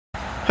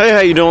Hey,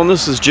 how you doing?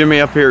 This is Jimmy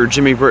up here at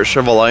Jimmy Britt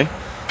Chevrolet.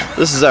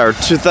 This is our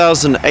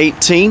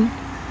 2018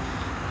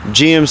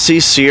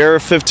 GMC Sierra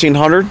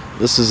 1500.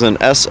 This is an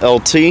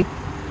SLT.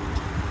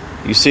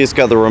 You see it's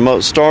got the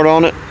remote start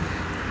on it.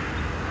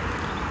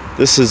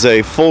 This is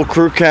a full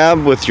crew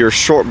cab with your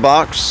short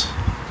box.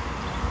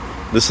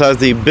 This has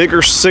the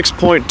bigger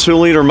 6.2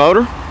 liter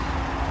motor.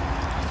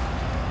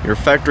 Your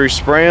factory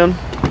spraying.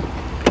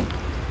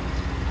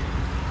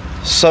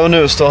 So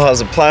new, it still has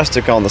the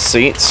plastic on the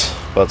seats,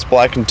 but it's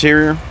black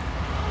interior.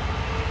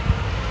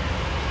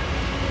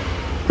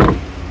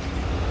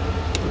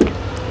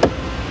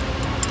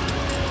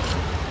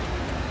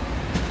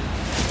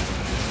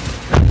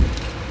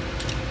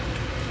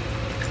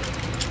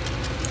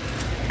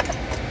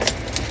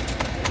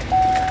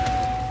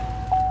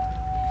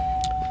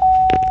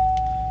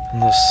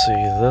 Let's see,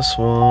 this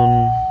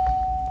one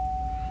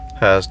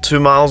has 2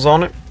 miles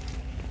on it.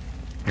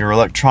 Your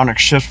electronic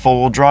shift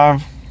four-wheel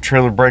drive,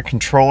 trailer brake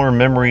controller,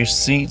 memory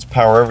seats,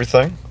 power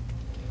everything.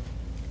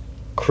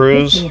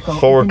 Cruise,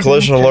 forward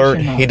collision alert,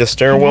 heated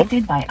steering wheel.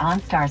 By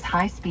OnStar's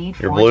high-speed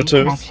 4G your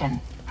Bluetooth. connection.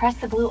 Press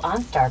the blue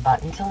OnStar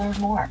button to learn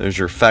more. There's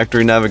your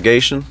factory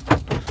navigation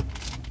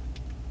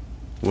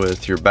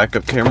with your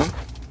backup camera.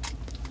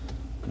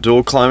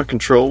 Dual climate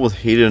control with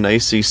heated and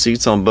AC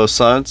seats on both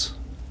sides.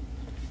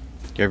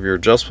 You have your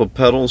adjustable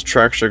pedals,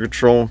 traction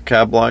control,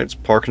 cab lights,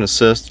 parking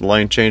assist,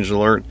 lane change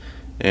alert,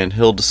 and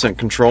hill descent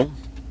control.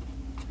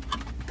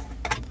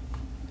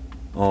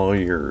 All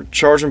your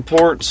charging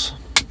ports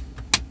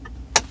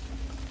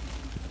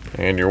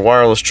and your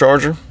wireless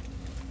charger.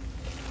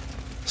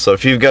 So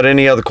if you've got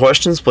any other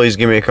questions, please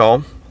give me a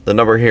call. The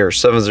number here is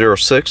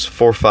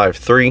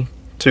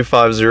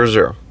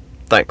 706-453-2500.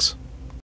 Thanks.